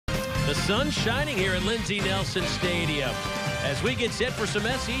The sun's shining here at Lindsey Nelson Stadium as we get set for some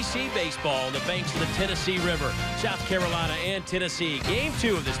SEC baseball on the banks of the Tennessee River. South Carolina and Tennessee. Game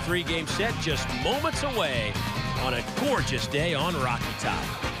 2 of this 3-game set just moments away on a gorgeous day on Rocky Top.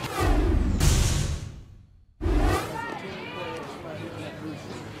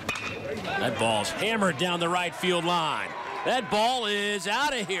 That ball's hammered down the right field line. That ball is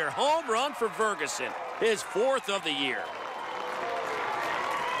out of here. Home run for Ferguson, his 4th of the year.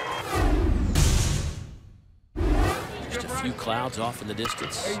 Just a few clouds off in the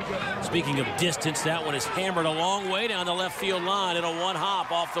distance. Speaking of distance, that one is hammered a long way down the left field line. It'll one hop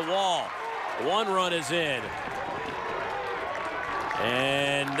off the wall. 1 run is in.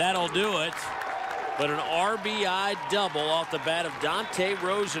 And that'll do it. But an RBI double off the bat of Dante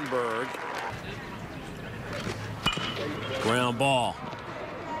Rosenberg. Ground ball.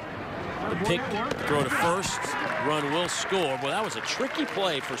 The pick, throw to first, run will score. Well, that was a tricky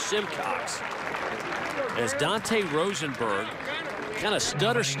play for Simcox, as Dante Rosenberg kind of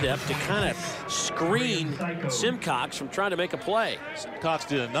stutter stepped to kind of screen Simcox from trying to make a play. Simcox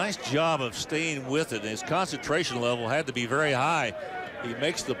did a nice job of staying with it, and his concentration level had to be very high. He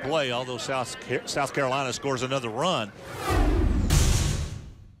makes the play, although South Carolina scores another run.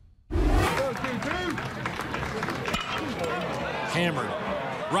 Hammered,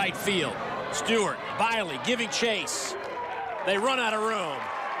 right field. Stewart, Biley giving chase. They run out of room.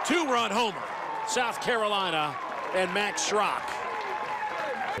 2-run homer. South Carolina and Max Schrock.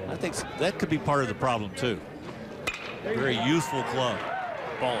 I think that could be part of the problem, too. Very youthful club.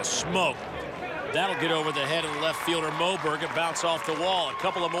 Ball is smoked. That'll get over the head of the left fielder Moberg and bounce off the wall. A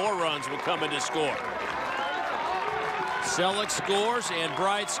couple of more runs will come in to score. Selleck scores and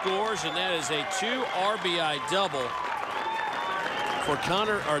Bright scores, and that is a 2 RBI double for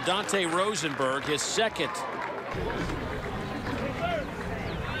Dante Rosenberg, his 2nd.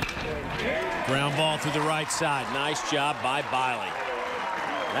 Ground ball through the right side. Nice job by Biley.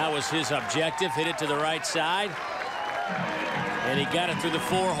 That was his objective. Hit it to the right side, and he got it through the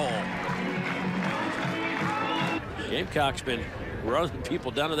 4-hole. Gamecock's been running people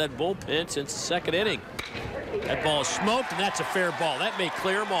down to that bullpen since the 2nd inning. That ball is smoked, and that's a fair ball. That may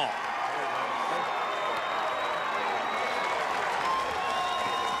clear them all.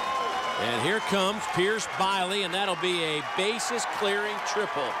 And here comes Pierce Biley, and that'll be a bases-clearing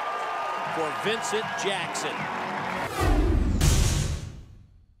triple for Vincent Jackson.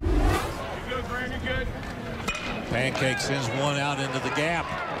 Pancake sends one out into the gap.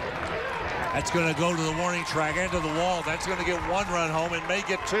 That's going to go to the warning track, into the wall. That's going to get 1 run home and may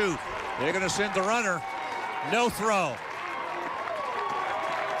get 2. They're going to send the runner. No throw.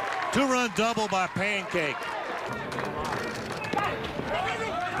 2-run double by Pancake.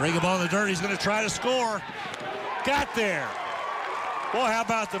 Bring him on the dirt. He's going to try to score. Got there. Boy, how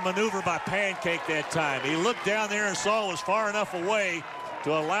about the maneuver by Pancake that time? He looked down there and saw it was far enough away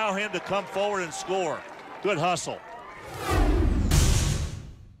to allow him to come forward and score. Good hustle.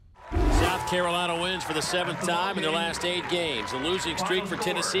 South Carolina wins for the 7th time in their last 8 games. The losing streak for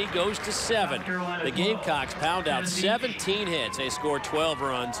Tennessee goes to 7. The Gamecocks pound out 17 hits. They score 12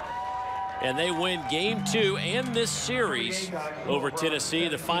 runs, and they win Game 2 and this series over Tennessee.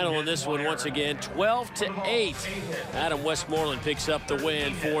 The final in this one, once again, 12-8. Adam Westmoreland picks up the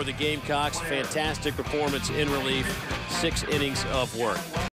win for the Gamecocks. Fantastic performance in relief. 6 innings of work.